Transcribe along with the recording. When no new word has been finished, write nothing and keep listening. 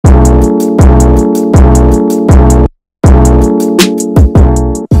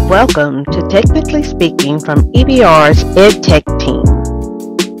Welcome to Technically Speaking from EBR's EdTech team.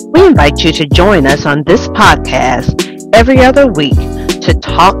 We invite you to join us on this podcast every other week to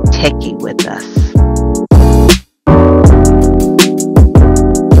talk techie with us.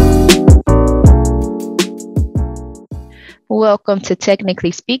 Welcome to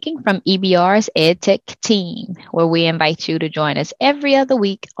Technically Speaking from EBR's EdTech team, where we invite you to join us every other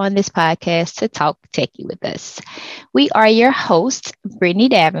week on this podcast to talk techie with us. We are your hosts, Brittany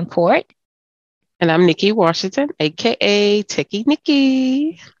Davenport. And I'm Nikki Washington, aka Techie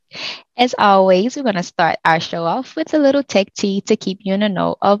Nikki. As always, we're going to start our show off with a little tech tea to keep you in the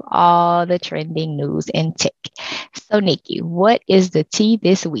know of all the trending news in tech. So, Nikki, what is the tea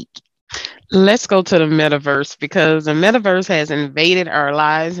this week? Let's go to the metaverse because the metaverse has invaded our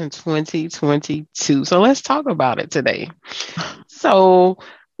lives in 2022. So let's talk about it today. So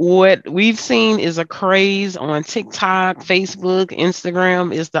what we've seen is a craze on TikTok, Facebook,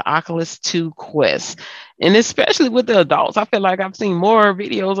 Instagram is the Oculus 2 Quest. And especially with the adults, I feel like I've seen more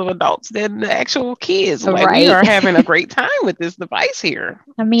videos of adults than the actual kids. Like, right. We are having a great time with this device here.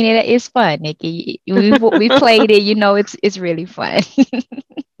 I mean, it is fun, Nikki. We played it, it's really fun.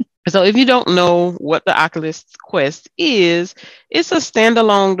 So if you don't know what the Oculus Quest is, it's a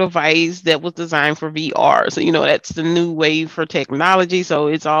standalone device that was designed for VR. So, that's the new wave for technology. So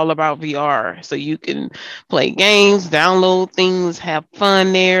it's all about VR. So you can play games, download things, have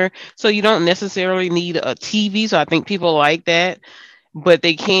fun there. So you don't necessarily need a TV. So I think people like that. But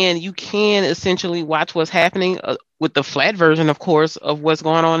you can essentially watch what's happening with the flat version, of course, of what's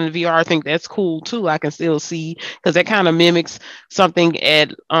going on in VR. I think that's cool too. I can still see because that kind of mimics something at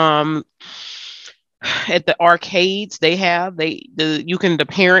the arcades they have. The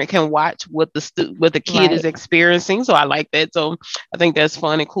parent can watch what the kid is experiencing. So I like that. So I think that's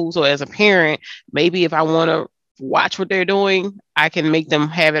fun and cool. So as a parent, maybe if I want to watch what they're doing, I can make them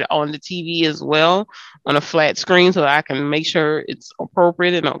have it on the TV as well on a flat screen so I can make sure it's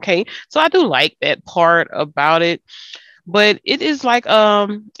appropriate and okay. So I do like that part about it. But it is like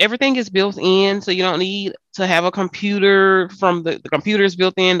everything is built in, so you don't need to have a computer. From the computer is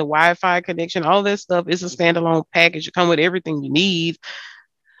built in, the Wi-Fi connection, all that stuff is a standalone package. You come with everything you need.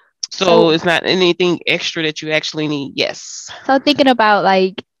 So it's not anything extra that you actually need. Yes. So thinking about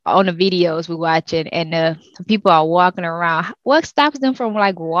like on the videos we watching and the people are walking around, what stops them from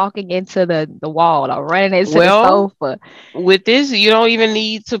like walking into the wall or running into the sofa? With this, you don't even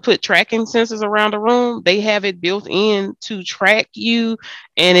need to put tracking sensors around the room. They have it built in to track you,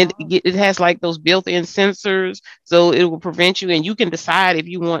 and it has like those built-in sensors, so it will prevent you, and you can decide if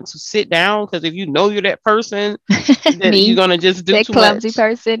you want to sit down, because if you know you're that person that you're gonna just do that too clumsy much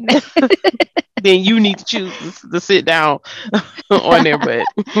person. then you need to choose to sit down on there. But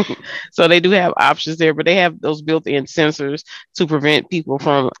so they do have options there, but they have those built-in sensors to prevent people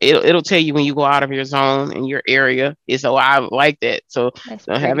from it'll tell you when you go out of your zone in your area. So I like that. So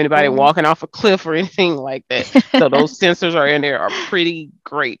don't have anybody walking off a cliff or anything like that. So those sensors are in there are pretty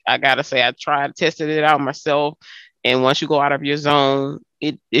great. I gotta say, I tested it out myself. And once you go out of your zone,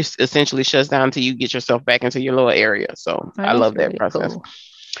 it essentially shuts down until you get yourself back into your little area. So I love that process. Cool.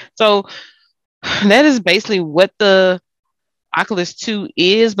 So that is basically what the Oculus 2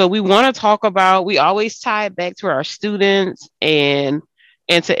 is, but we want to talk about, we always tie it back to our students and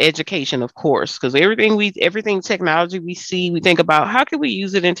to education, of course, because everything technology we see, we think about how can we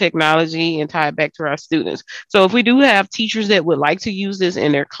use it in technology and tie it back to our students. So if we do have teachers that would like to use this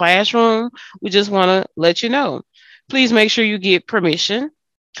in their classroom, we just want to let you know. Please make sure you get permission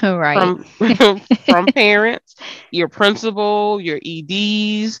from parents, your principal, your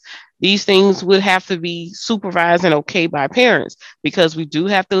EDs. These things would have to be supervised and okay by parents, because we do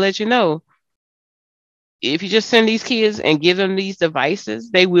have to let you know, if you just send these kids and give them these devices,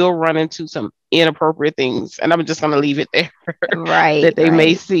 they will run into some inappropriate things. And I'm just going to leave it there that they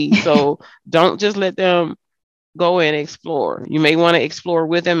may see. So don't just let them go and explore. You may want to explore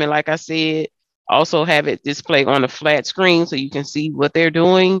with them. And like I said, also have it display on a flat screen so you can see what they're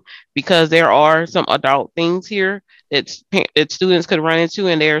doing, because there are some adult things here that students could run into,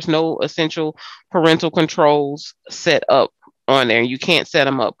 and there's no essential parental controls set up on there. You can't set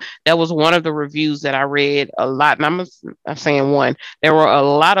them up. That was one of the reviews that I read a lot, and I'm saying one. There were a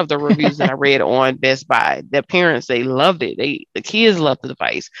lot of the reviews that I read on Best Buy. The parents, they loved it. The kids loved the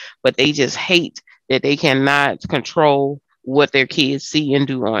device, but they just hate that they cannot control what their kids see and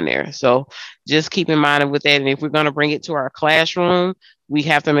do on there. So just keep in mind with that. And if we're going to bring it to our classroom, we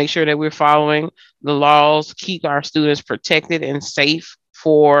have to make sure that we're following the laws, keep our students protected and safe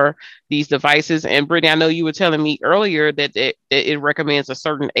for these devices. And Brittany, I know you were telling me earlier that it recommends a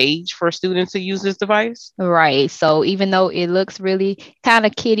certain age for students to use this device. Right. So even though it looks really kind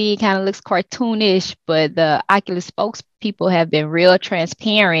of kiddie, kind of looks cartoonish, but the Oculus spokespeople have been real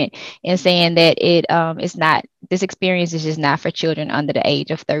transparent in saying that it's not, this experience is just not for children under the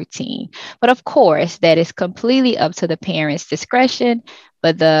age of 13. But of course, that is completely up to the parents' discretion.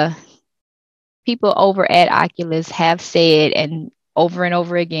 But the people over at Oculus have said and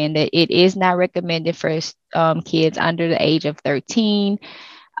over again that it is not recommended for kids under the age of 13.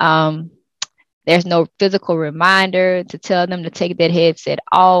 There's no physical reminder to tell them to take that headset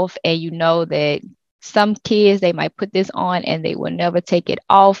off. And you know that some kids, they might put this on and they will never take it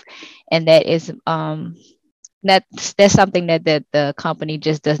off. And that is that's something that the company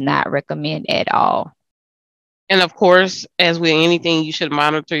just does not recommend at all. And of course, as with anything, you should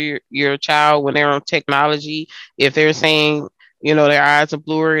monitor your child when they're on technology. If they're saying, their eyes are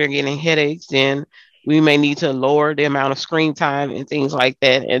blurry or getting headaches, then we may need to lower the amount of screen time and things like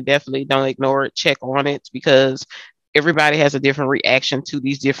that. And definitely don't ignore it. Check on it, because everybody has a different reaction to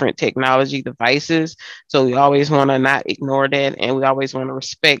these different technology devices. So we always want to not ignore that. And we always want to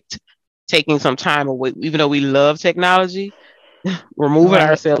respect taking some time away, even though we love technology, removing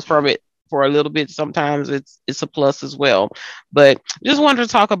ourselves from it for a little bit. Sometimes it's a plus as well. But just wanted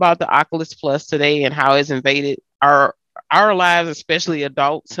to talk about the Oculus Plus today and how it's invaded our lives, especially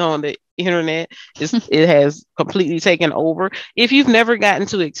adults on the internet. It has completely taken over. If you've never gotten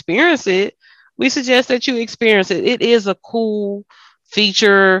to experience it, we suggest that you experience it. It is a cool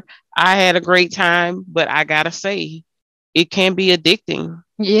feature. I had a great time, but I gotta say, it can be addicting.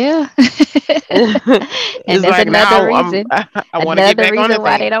 Yeah. And that's like another reason. I want to get back on it.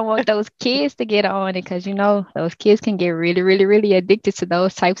 Why they don't want those kids to get on it, because those kids can get really, really, really addicted to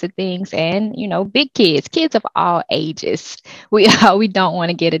those types of things. And big kids of all ages, we don't want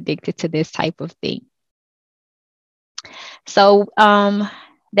to get addicted to this type of thing. So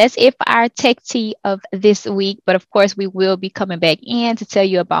that's it for our tech tea of this week. But of course, we will be coming back in to tell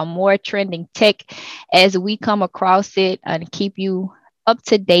you about more trending tech as we come across it, and keep you up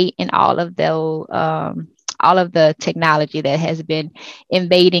to date in all of the technology that has been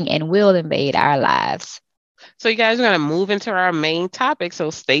invading and will invade our lives. So you guys are going to move into our main topic,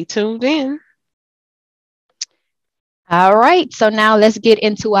 so stay tuned in. All right, so now let's get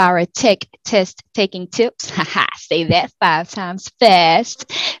into our tech test taking tips. Say that 5 times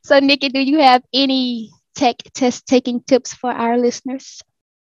fast. So Nikki, do you have any tech test taking tips for our listeners?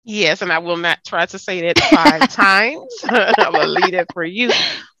 Yes, and I will not try to say that 5 times. I'm going to leave it for you.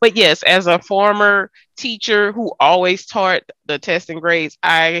 But yes, as a former teacher who always taught the testing grades,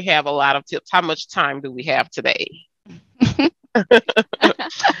 I have a lot of tips. How much time do we have today?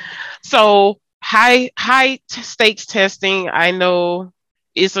 So high stakes testing, I know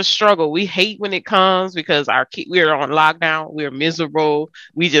it's a struggle. We hate when it comes because we're on lockdown. We're miserable.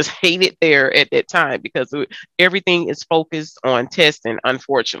 We just hate it there at that time because everything is focused on testing,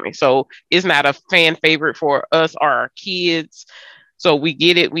 unfortunately. So it's not a fan favorite for us or our kids. So we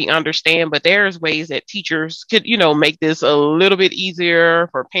get it, we understand, but there's ways that teachers could, make this a little bit easier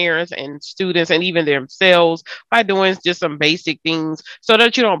for parents and students and even themselves by doing just some basic things so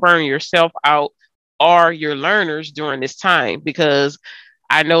that you don't burn yourself out or your learners during this time. Because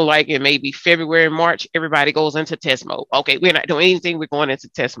I know, like in maybe February, March, everybody goes into test mode. Okay, we're not doing anything. We're going into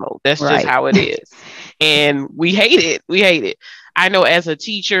test mode. That's just how it is. And we hate it. We hate it. I know as a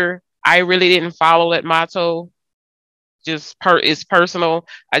teacher, I really didn't follow that motto. It's personal.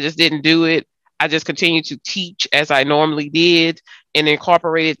 I just didn't do it. I just continued to teach as I normally did and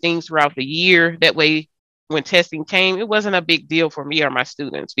incorporated things throughout the year. That way, when testing came, it wasn't a big deal for me or my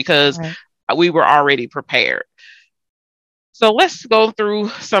students because we were already prepared. So let's go through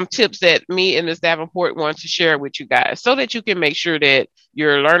some tips that me and Ms. Davenport want to share with you guys so that you can make sure that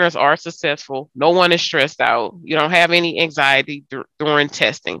your learners are successful. No one is stressed out. You don't have any anxiety during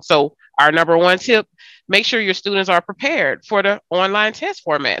testing. So our number one tip, make sure your students are prepared for the online test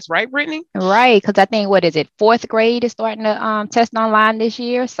formats. Right, Brittany? Right, because I think, 4th grade is starting to test online this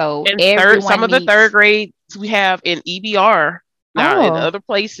year. So some of the 3rd grades we have in EBR. Now, in other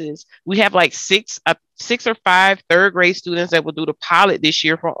places, we have like 6 or 5 3rd grade students that will do the pilot this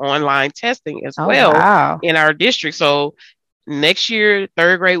year for online testing as well in our district. So next year,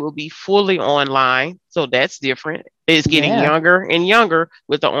 3rd grade will be fully online. So that's different. It's getting younger and younger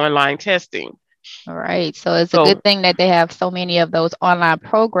with the online testing. All right. So it's a good thing that they have so many of those online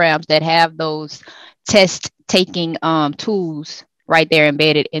programs that have those test taking tools right there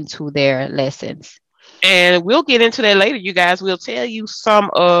embedded into their lessons. And we'll get into that later, you guys. We'll tell you some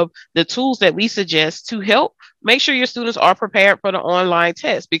of the tools that we suggest to help make sure your students are prepared for the online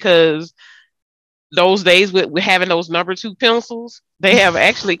test, because those days with having those number two pencils, they have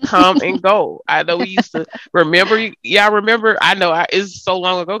actually come and go. I know we used to remember, y'all remember, I know it's so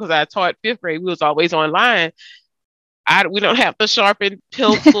long ago because I taught fifth grade. We was always online. We don't have to sharpen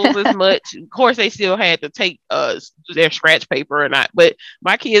pencils as much. Of course, they still had to take their scratch paper or not. But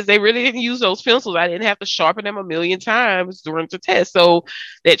my kids, they really didn't use those pencils. I didn't have to sharpen them a million times during the test. So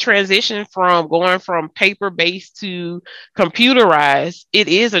that transition from going from paper based to computerized, it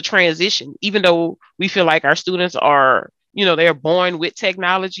is a transition. Even though we feel like our students are, they're born with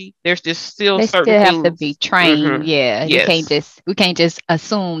technology, there's just still They certain still have things. to be trained. Yeah. Yes. We can't just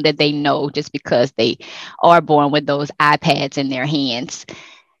assume that they know just because they are born with those iPads in their hands.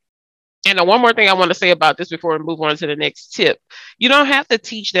 And one more thing I want to say about this before we move on to the next tip. You don't have to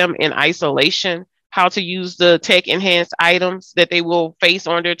teach them in isolation how to use the tech enhanced items that they will face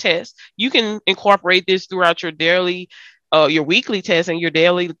on their test. You can incorporate this throughout your weekly tests and your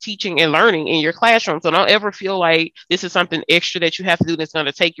daily teaching and learning in your classroom. So don't ever feel like this is something extra that you have to do that's going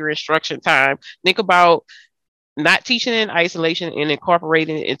to take your instruction time. Think about not teaching in isolation and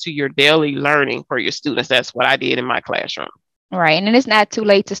incorporating it into your daily learning for your students. That's what I did in my classroom. Right. And it's not too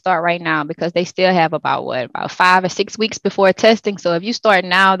late to start right now, because they still have about 5 or 6 weeks before testing. So if you start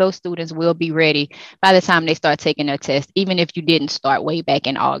now, those students will be ready by the time they start taking their test, even if you didn't start way back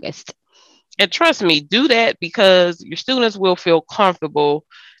in August. And trust me, do that, because your students will feel comfortable.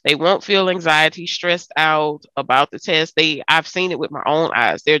 They won't feel anxiety, stressed out about the test. I've seen it with my own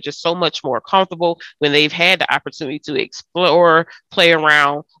eyes. They're just so much more comfortable when they've had the opportunity to explore, play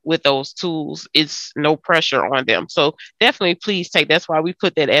around with those tools. It's no pressure on them. So definitely please that's why we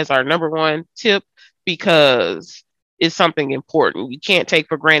put that as our number one tip, because it's something important. You can't take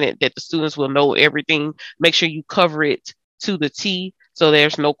for granted that the students will know everything. Make sure you cover it to the T, so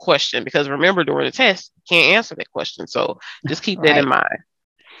there's no question, because remember, during the test, you can't answer that question. So just keep that in mind.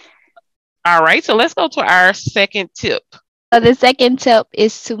 All right, so let's go to our second tip. So the second tip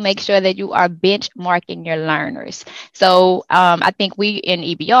is to make sure that you are benchmarking your learners. So I think we in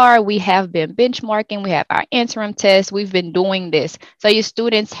EBR, we have been benchmarking. We have our interim tests. We've been doing this. So your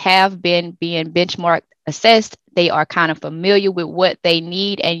students have been being benchmarked, assessed. They are kind of familiar with what they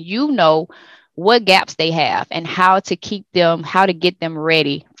need, and what gaps they have and how to get them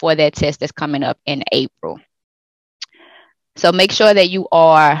ready for that test that's coming up in April. So make sure that you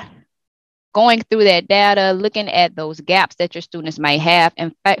are going through that data, looking at those gaps that your students might have,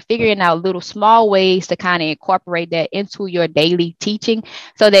 and figuring out little small ways to kind of incorporate that into your daily teaching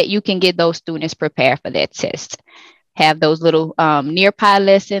so that you can get those students prepared for that test. Have those little Nearpod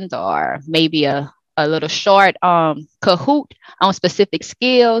lessons, or maybe a little short Kahoot on specific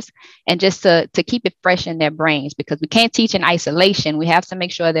skills, and just to keep it fresh in their brains, because we can't teach in isolation. We have to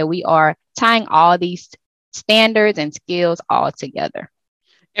make sure that we are tying all these standards and skills all together.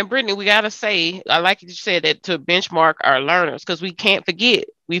 And Brittany, we got to say, I like you said that, to benchmark our learners, because we can't forget,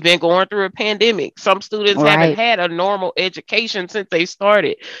 we've been going through a pandemic. Some students haven't had a normal education since they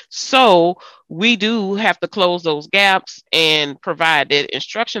started. So we do have to close those gaps and provide that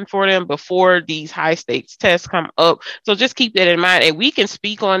instruction for them before these high stakes tests come up. So just keep that in mind. And we can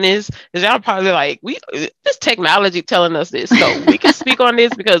speak on this, because y'all probably like, this technology telling us this. So we can speak on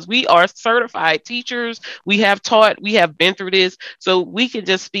this because we are certified teachers. We have taught, we have been through this. So we can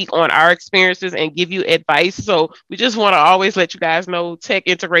just speak on our experiences and give you advice. So we just want to always let you guys know, tech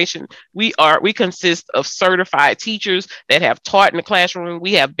integration, we consist of certified teachers that have taught in the classroom.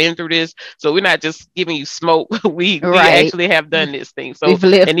 We have been through this. So we're not just giving you smoke. We actually have done this thing. So,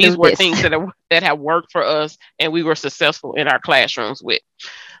 and these were things that have worked for us, and we were successful in our classrooms with.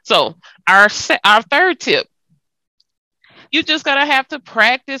 So our third tip, you just gotta have to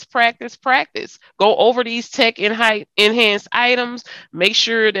practice. Go over these tech enhanced items. Make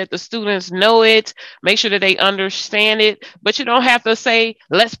sure that the students know it. Make sure that they understand it. But you don't have to say,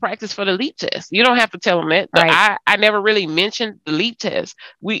 let's practice for the LEAP test. You don't have to tell them that. Right. I never really mentioned the LEAP test.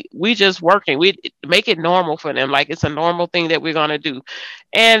 We just working. We make it normal for them. Like it's a normal thing that we're gonna do.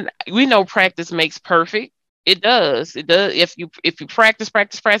 And we know practice makes perfect. It does. If you practice,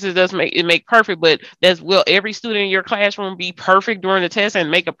 it does make perfect. But will every student in your classroom be perfect during the test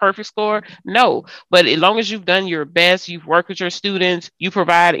and make a perfect score? No. But as long as you've done your best, you've worked with your students, you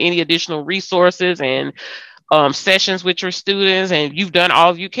provide any additional resources and sessions with your students, and you've done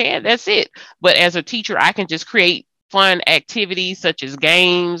all you can, that's it. But as a teacher, I can just create fun activities such as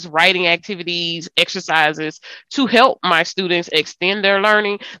games, writing activities, exercises to help my students extend their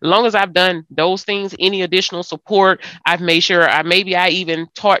learning. As long as I've done those things, any additional support, I've made sure I even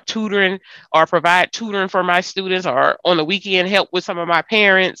taught tutoring or provide tutoring for my students, or on the weekend help with some of my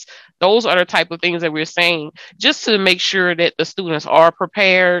parents. Those are the type of things that we're saying just to make sure that the students are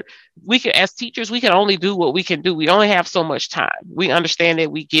prepared. We can, as teachers, we can only do what we can do. We only have so much time. We understand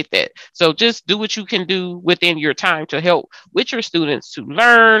that, we get that. So just do what you can do within your time to help with your students to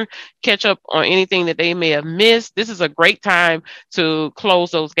learn, catch up on anything that they may have missed. This is a great time to close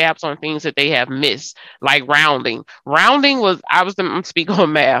those gaps on things that they have missed, like rounding. I'm speaking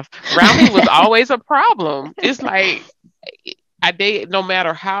on math. Rounding was always a problem. It's like, no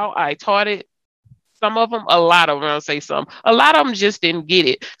matter how I taught it, some of them, a lot of them, I'll say some, a lot of them just didn't get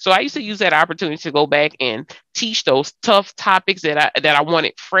it. So I used to use that opportunity to go back and teach those tough topics that I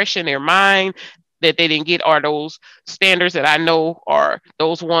wanted fresh in their mind, that they didn't get, are those standards that I know are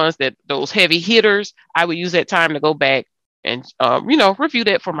those ones that those heavy hitters. I would use that time to go back and, review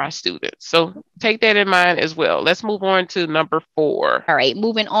that for my students. So take that in mind as well. Let's move on to number 4. All right,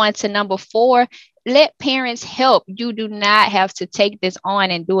 moving on to number 4. Let parents help. You do not have to take this on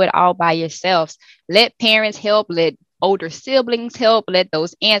and do it all by yourselves. Let parents help. Let older siblings help. Let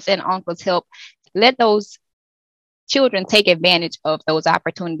those aunts and uncles help. Let those children take advantage of those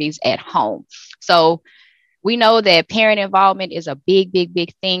opportunities at home. So we know that parent involvement is a big, big,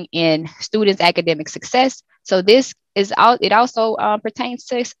 big thing in students' academic success. So this is it also pertains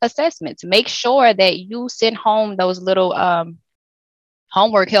to assessments. Make sure that you send home those little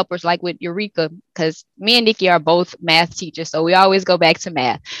homework helpers, like with Eureka, because me and Nikki are both math teachers, so we always go back to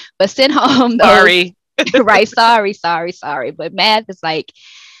math. But send home those. Sorry. Right. Sorry. But math is like,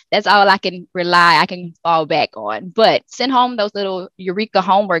 that's all I can fall back on. But send home those little Eureka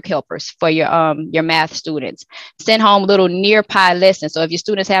homework helpers for your math students. Send home little Nearpod lessons. So if your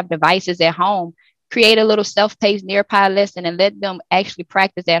students have devices at home, create a little self-paced Nearpod lesson and let them actually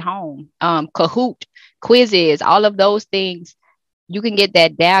practice at home. Kahoot, quizzes, all of those things. You can get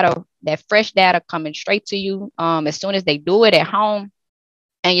that data, that fresh data coming straight to you as soon as they do it at home.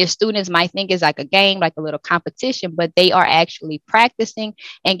 And your students might think it's like a game, like a little competition, but they are actually practicing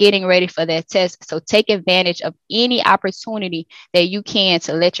and getting ready for their test. So take advantage of any opportunity that you can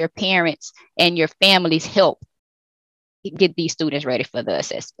to let your parents and your families help get these students ready for the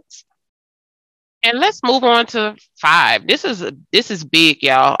assessments. And let's move on to 5. This is big,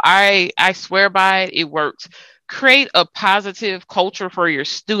 y'all. I swear by it. It works. Create a positive culture for your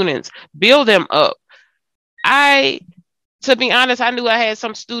students. Build them up. To be honest, I knew I had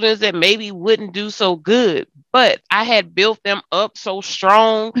some students that maybe wouldn't do so good, but I had built them up so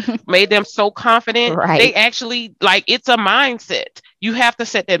strong, made them so confident. Right. They actually, like, it's a mindset. You have to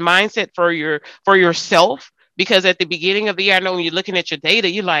set that mindset for yourself, because at the beginning of the year, I know when you're looking at your data,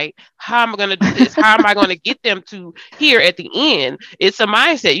 you're like, how am I going to do this? How am I going to get them to here at the end? It's a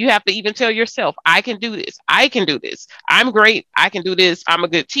mindset. You have to even tell yourself, I can do this. I can do this. I'm great. I can do this. I'm a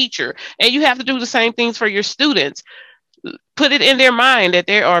good teacher. And you have to do the same things for your students. Put it in their mind that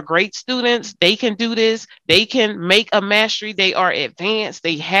there are great students. They can do this. They can make a mastery. They are advanced.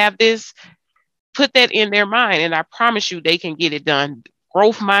 They have this. Put that in their mind, and I promise you they can get it done.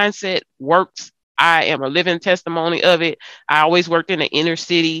 Growth mindset works. I am a living testimony of it. I always worked in the inner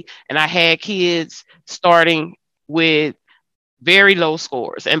city, and I had kids starting with very low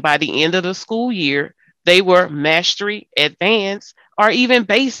scores. And by the end of the school year, they were mastery, advanced, or even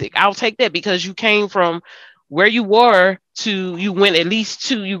basic. I'll take that, because you came from where you were to, you went at least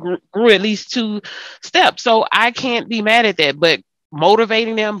 2, you grew at least 2 steps. So I can't be mad at that, but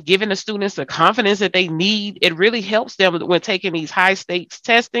motivating them, giving the students the confidence that they need, it really helps them when taking these high stakes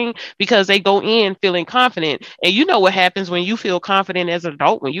testing, because they go in feeling confident. And you know what happens when you feel confident as an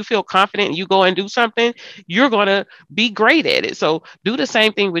adult. When you feel confident and you go and do something, you're going to be great at it. So do the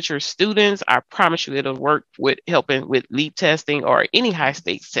same thing with your students. I promise you it'll work with helping with LEAP testing or any high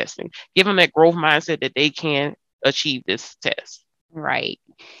stakes testing. Give them that growth mindset that they can achieve this test. Right.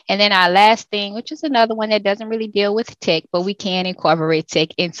 And then our last thing, which is another one that doesn't really deal with tech, but we can incorporate tech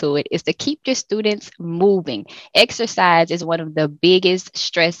into it, is to keep your students moving. Exercise is one of the biggest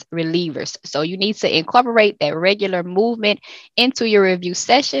stress relievers. So you need to incorporate that regular movement into your review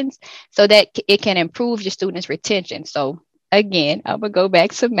sessions so that it can improve your students' retention. So again, I'm going to go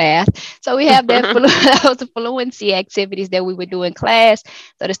back to math. So we have those fluency activities that we would do in class.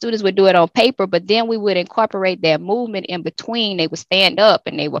 So the students would do it on paper, but then we would incorporate that movement in between. They would stand up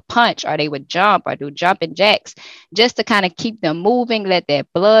and they would punch, or they would jump or do jumping jacks, just to kind of keep them moving, let that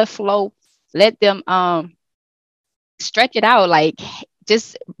blood flow, let them stretch it out. Like,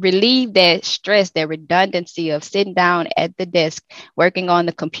 just relieve that stress, that redundancy of sitting down at the desk, working on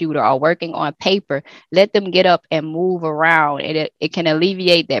the computer or working on paper. Let them get up and move around. It can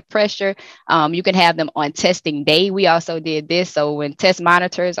alleviate that pressure. You can have them on testing day. We also did this. So when test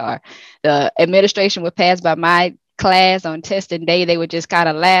monitors or the administration would pass by my class on testing day, they would just kind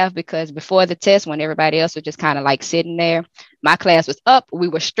of laugh because before the test, when everybody else was just kind of like sitting there, my class was up, we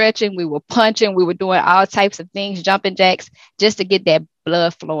were stretching, we were punching, we were doing all types of things, jumping jacks, just to get that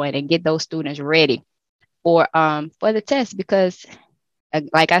blood flowing and get those students ready for the test. Because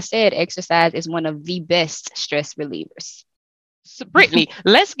like I said, exercise is one of the best stress relievers. So Brittany,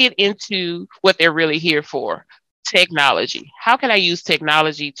 let's get into what they're really here for. Technology. How can I use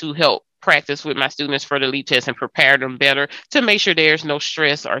technology to help practice with my students for the LEAP test and prepare them better to make sure there's no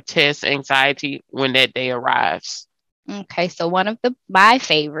stress or test anxiety when that day arrives? Okay, so one of my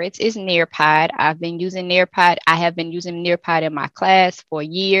favorites is Nearpod. I've been using Nearpod. I have been using Nearpod in my class for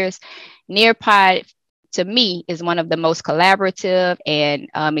years. Nearpod, to me, is one of the most collaborative, and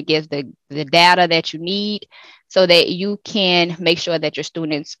it gives the data that you need so that you can make sure that your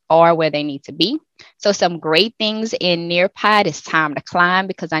students are where they need to be. So some great things in Nearpod is time to climb,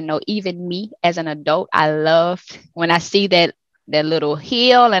 because I know even me as an adult, I love when I see that little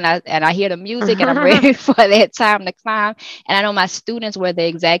hill and I hear the music and I'm ready for that time to climb. And I know my students were the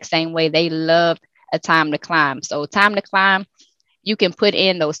exact same way. They loved a time to climb. So time to climb, you can put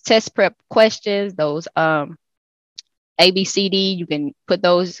in those test prep questions, those ABCD, you can put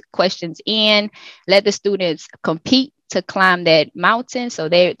those questions in, let the students compete to climb that mountain. So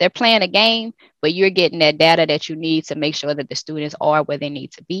they're playing a game, but you're getting that data that you need to make sure that the students are where they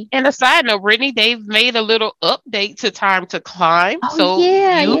need to be. And a side note, Brittany, they've made a little update to Time to Climb. Oh, so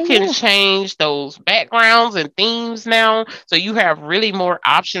yeah, you yeah, can yeah. change those backgrounds and themes now. So you have really more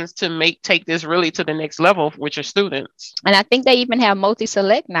options to take this really to the next level with your students. And I think they even have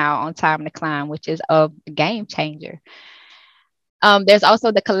multi-select now on Time to Climb, which is a game changer. There's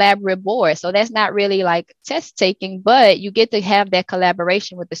also the collaborative board. So that's not really like test taking, but you get to have that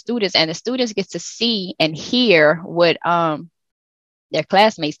collaboration with the students, and the students get to see and hear what their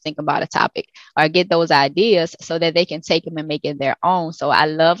classmates think about a topic or get those ideas so that they can take them and make it their own. So I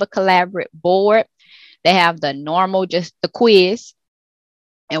love a collaborative board. They have the normal, just the quiz.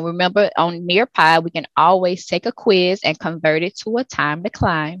 And remember, on Nearpod, we can always take a quiz and convert it to a time to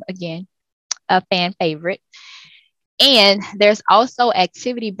climb. Again, a fan favorite. And there's also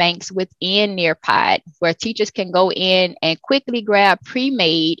activity banks within Nearpod where teachers can go in and quickly grab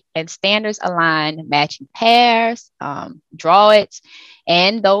pre-made and standards aligned matching pairs, draw it,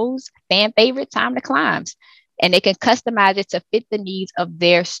 and those fan favorite time to climbs. And they can customize it to fit the needs of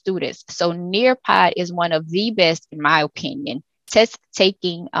their students. So Nearpod is one of the best, in my opinion, test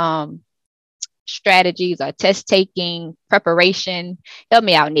taking strategies or test taking preparation. Help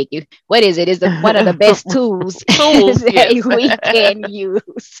me out, Nikki. What is it? Is it one of the best tools that yes. we can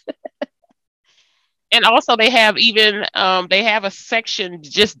use? And also they have a section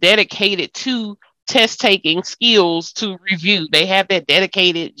just dedicated to test taking skills to review. They have that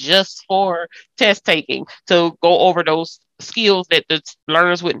dedicated just for test taking to go over those skills that the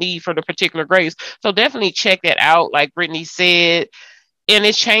learners would need for the particular grades. So definitely check that out, like Brittany said. And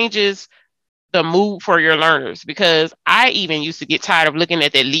it changes the mood for your learners, because I even used to get tired of looking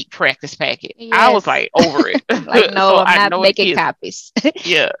at that LEAP practice packet. Yes. I was like over it. Like, no, so I'm not making copies.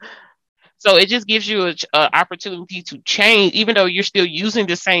 Yeah. So it just gives you an opportunity to change, even though you're still using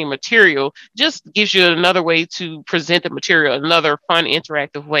the same material, just gives you another way to present the material, another fun,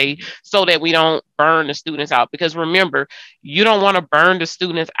 interactive way, so that we don't burn the students out. Because remember, you don't want to burn the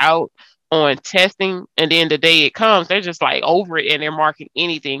students out on testing, and then the day it comes, they're just like over it and they're marking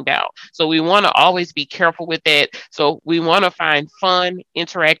anything down. So we want to always be careful with that. So we want to find fun,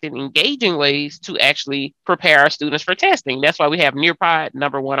 interactive, engaging ways to actually prepare our students for testing. That's why we have Nearpod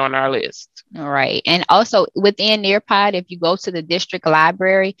 #1 on our list. All right. And also within Nearpod, if you go to the district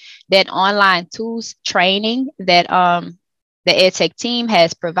library, that online tools training that the EdTech team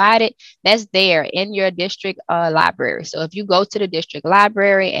has provided, that's there in your district library. So if you go to the district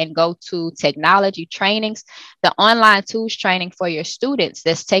library and go to technology trainings, the online tools training for your students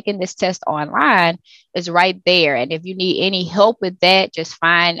that's taking this test online is right there. And if you need any help with that, just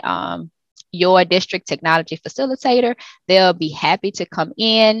find your district technology facilitator. They'll be happy to come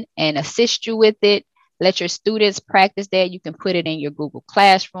in and assist you with it. Let your students practice that. You can put it in your Google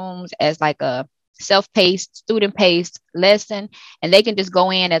Classrooms as like a self-paced, student-paced lesson, and they can just go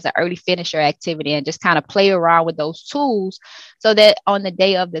in as an early finisher activity and just kind of play around with those tools so that on the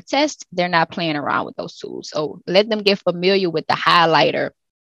day of the test, they're not playing around with those tools. So let them get familiar with the highlighter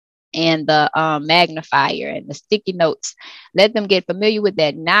and the magnifier and the sticky notes. Let them get familiar with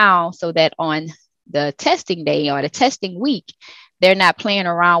that now so that on the testing day or the testing week, they're not playing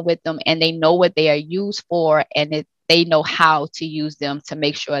around with them and they know what they are used for, and they know how to use them to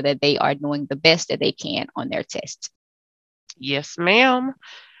make sure that they are doing the best that they can on their tests. Yes, ma'am.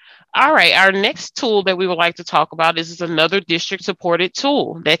 All right, our next tool that we would like to talk about is another district supported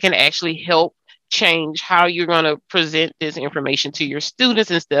tool that can actually help change how you're going to present this information to your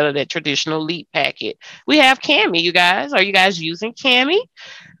students instead of that traditional LEAP packet. We have Kami, you guys. Are you guys using Kami?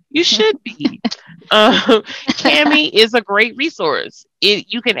 You should be. Kami is a great resource.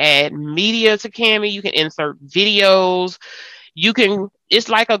 You can add media to Kami. You can insert videos. It's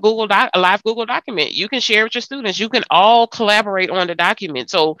like a live Google document. You can share with your students. You can all collaborate on the document.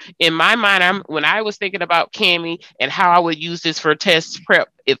 So in my mind, when I was thinking about Kami and how I would use this for test prep,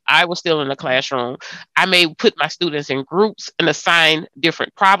 if I was still in the classroom, I may put my students in groups and assign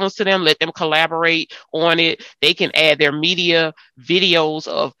different problems to them, let them collaborate on it. They can add their media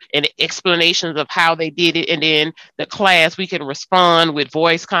videos and explanations of how they did it. And then the class, we can respond with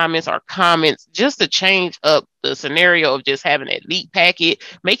voice comments or comments just to change up the scenario of just having that LEAP packet,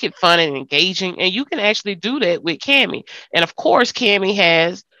 make it fun and engaging. And you can actually do that with Kami. And of course, Kami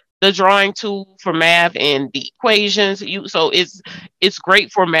has the drawing tool for math and the equations. So it's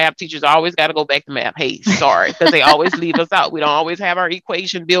great for math teachers. I always got to go back to math. Hey, sorry, because they always leave us out. We don't always have our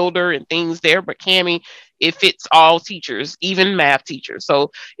equation builder and things there, but Kami, it fits all teachers, even math teachers. So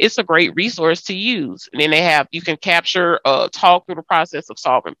it's a great resource to use. And then you can capture, talk through the process of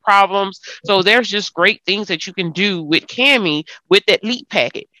solving problems. So there's just great things that you can do with Kami with that LEAP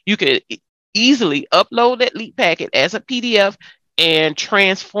packet. You could easily upload that LEAP packet as a PDF and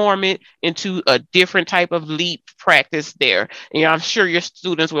transform it into a different type of LEAP practice there. And I'm sure your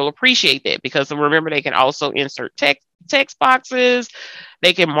students will appreciate that, because remember, they can also insert text boxes.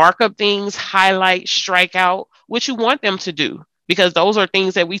 They can mark up things, highlight, strike out what you want them to do, because those are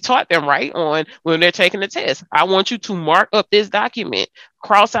things that we taught them right on when they're taking the test. I want you to mark up this document,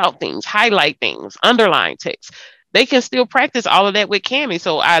 cross out things, highlight things, underline text. They can still practice all of that with Kami.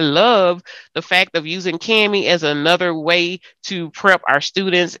 So I love the fact of using Kami as another way to prep our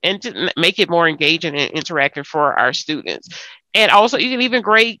students and to make it more engaging and interactive for our students. And also, you can even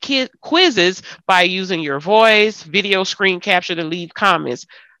grade quizzes by using your voice, video, screen capture to leave comments.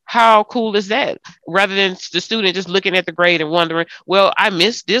 How cool is that? Rather than the student just looking at the grade and wondering, well, I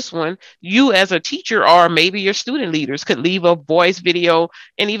missed this one. You as a teacher, or maybe your student leaders, could leave a voice video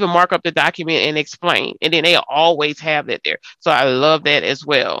and even mark up the document and explain. And then they always have that there. So I love that as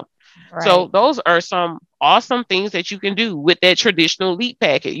well. Right. So those are some awesome things that you can do with that traditional LEAP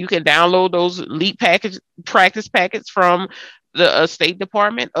packet. You can download those LEAP practice packets from the State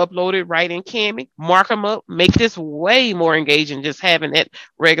Department, upload it right in Kami, mark them up, make this way more engaging just having that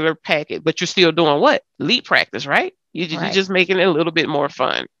regular packet, but you're still doing what? LEAP practice, right? You're just making it a little bit more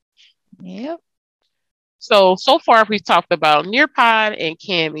fun. Yep. So far we've talked about Nearpod and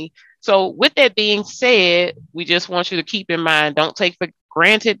Kami. So with that being said, we just want you to keep in mind, don't take for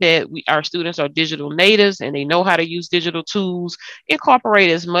granted that our students are digital natives and they know how to use digital tools. Incorporate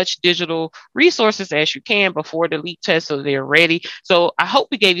as much digital resources as you can before the LEAP test so they're ready. So I hope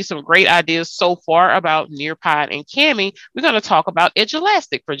we gave you some great ideas so far about Nearpod and Kami. We're going to talk about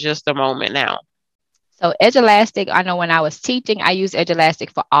Edulastic for just a moment now. So Edulastic, I know when I was teaching, I used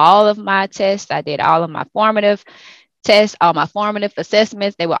Edulastic for all of my tests. I did all of my formative tests, all my formative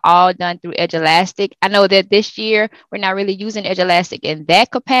assessments, they were all done through Edulastic. I know that this year we're not really using Edulastic in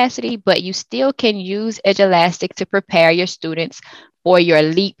that capacity, but you still can use Edulastic to prepare your students for your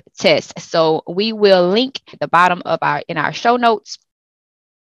LEAP test. So we will link at the bottom of in our show notes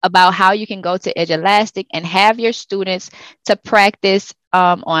about how you can go to Edulastic and have your students to practice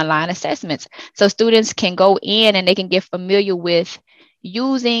online assessments. So students can go in and they can get familiar with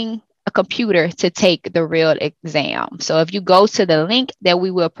using a computer to take the real exam. So if you go to the link that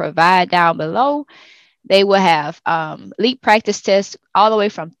we will provide down below, they will have LEAP practice tests all the way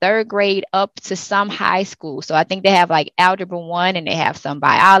from 3rd grade up to some high school. So I think they have like Algebra 1 and they have some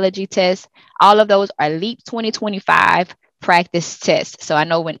biology tests. All of those are LEAP 2025 practice tests. So I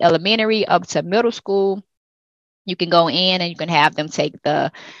know when elementary up to middle school, you can go in and you can have them take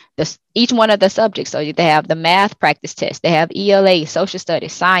each one of the subjects. So they have the math practice test, they have ELA, social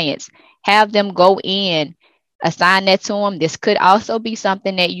studies, science. Have them go in, assign that to them. This could also be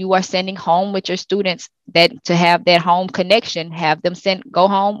something that you are sending home with your students, that to have that home connection, have them go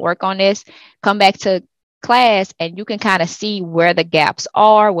home, work on this, come back to class, and you can kind of see where the gaps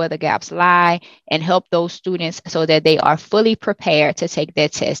are, where the gaps lie, and help those students so that they are fully prepared to take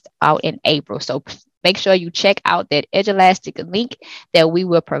that test out in April. So make sure you check out that Edulastic link that we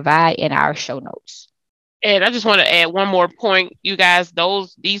will provide in our show notes. And I just want to add one more point, you guys.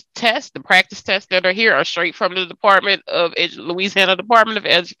 These tests, the practice tests that are here, are straight from the Louisiana Department of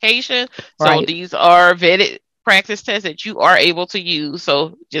Education. So Right. these are vetted practice tests that you are able to use.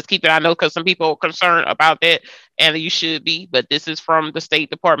 So just keep it. I know because some people are concerned about that, and you should be. But this is from the State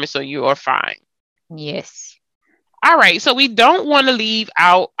Department, so you are fine. Yes. All right. So we don't want to leave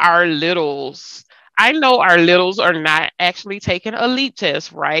out our littles. I know our littles are not actually taking a LEAP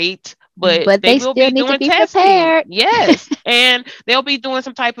test, right? But they will still be need to doing be testing. prepared. Yes. And they'll be doing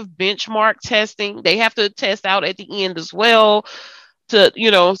some type of benchmark testing. They have to test out at the end as well to,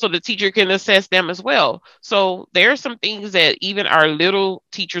 so the teacher can assess them as well. So there are some things that even our little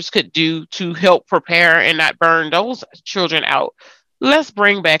teachers could do to help prepare and not burn those children out. Let's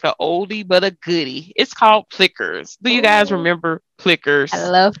bring back an oldie but a goodie. It's called Plickers. Do you guys remember Plickers? I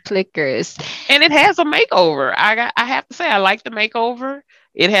love Plickers. And it has a makeover. I have to say, I like the makeover.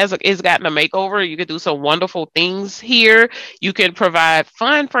 It's gotten a makeover. You can do some wonderful things here. You can provide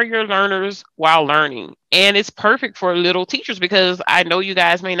fun for your learners while learning. And it's perfect for little teachers because I know you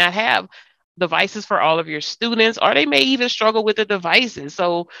guys may not have devices for all of your students, or they may even struggle with the devices.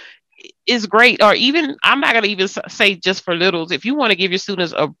 So is great. Or even, I'm not going to even say just for littles, if you want to give your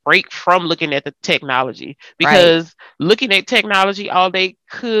students a break from looking at the technology, because looking at technology all day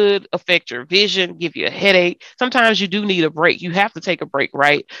could affect your vision, give you a headache. Sometimes you do need a break. You have to take a break,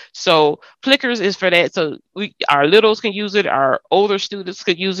 right? So Plickers is for that. So our littles can use it. Our older students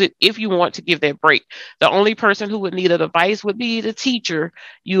could use it if you want to give that break. The only person who would need a device would be the teacher.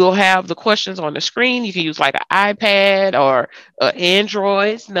 You'll have the questions on the screen. You can use like an iPad or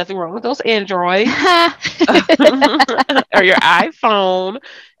Androids. Nothing wrong with those Androids. Or your iPhone,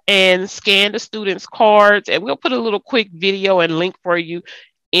 and scan the students' cards, and we'll put a little quick video and link for you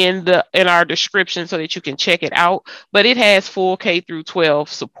in our description so that you can check it out. But it has full K through 12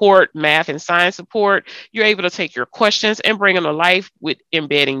 support, math and science support. You're able to take your questions and bring them to life with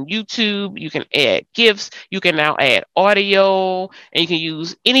embedding YouTube. You can add GIFs. You can now add audio, and you can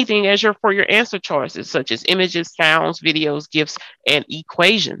use anything as for your answer choices, such as images, sounds, videos, GIFs, and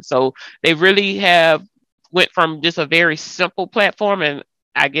equations. So they really have went from just a very simple platform, and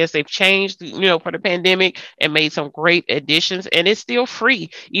I guess they've changed, for the pandemic, and made some great additions, and it's still free.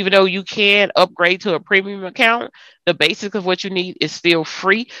 Even though you can upgrade to a premium account, the basics of what you need is still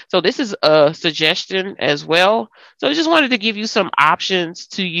free. So this is a suggestion as well. So I just wanted to give you some options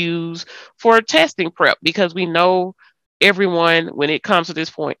to use for testing prep, because we know everyone, when it comes to this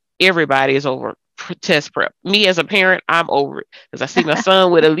point, everybody is over test prep. Me as a parent, I'm over it because I see my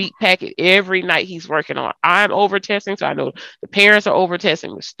son with a LEAP packet every night he's working on. I'm over testing, so I know the parents are over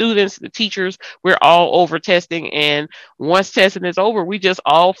testing, the students, the teachers, we're all over testing. And once testing is over, we just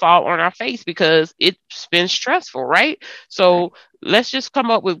all fall on our face because it's been stressful, right? So let's just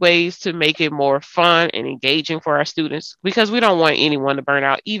come up with ways to make it more fun and engaging for our students, because we don't want anyone to burn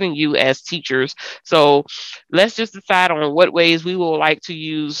out, even you as teachers. So let's just decide on what ways we will like to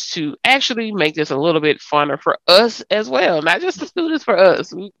use to actually make this a little bit funner for us as well, not just the students, for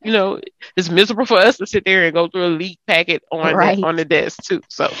us. It's miserable for us to sit there and go through a LEAP packet on the desk too.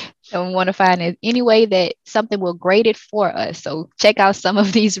 So and we want to find any way that something will grade it for us. So check out some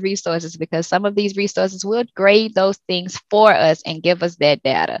of these resources, because some of these resources will grade those things for us and give us that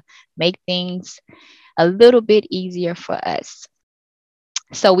data, make things a little bit easier for us.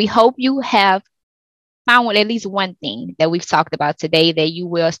 So we hope you have found at least one thing that we've talked about today that you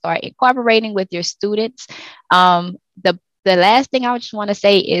will start incorporating with your students. The last thing I just want to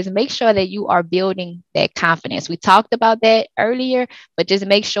say is make sure that you are building that confidence. We talked about that earlier, but just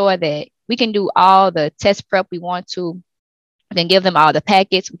make sure that we can do all the test prep we want to. We can give them all the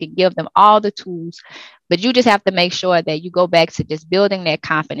packets. We can give them all the tools, but you just have to make sure that you go back to just building that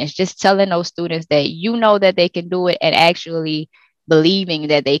confidence, just telling those students that you know that they can do it and actually believing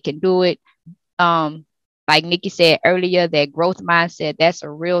that they can do it. Like Nikki said earlier, that growth mindset, that's a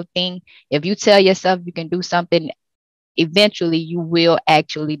real thing. If you tell yourself you can do something, eventually you will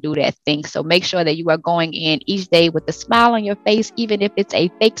actually do that thing. So make sure that you are going in each day with a smile on your face, even if it's a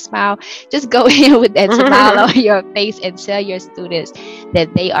fake smile. Just go in with that smile on your face and tell your students that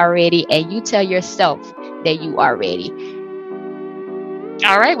they are ready, and you tell yourself that you are ready.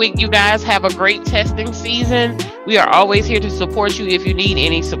 All right, you guys have a great testing season. We are always here to support you if you need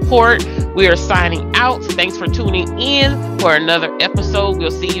any support. We are signing out. Thanks for tuning in for another episode. We'll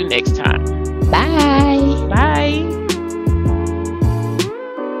see you next time. Bye. Bye.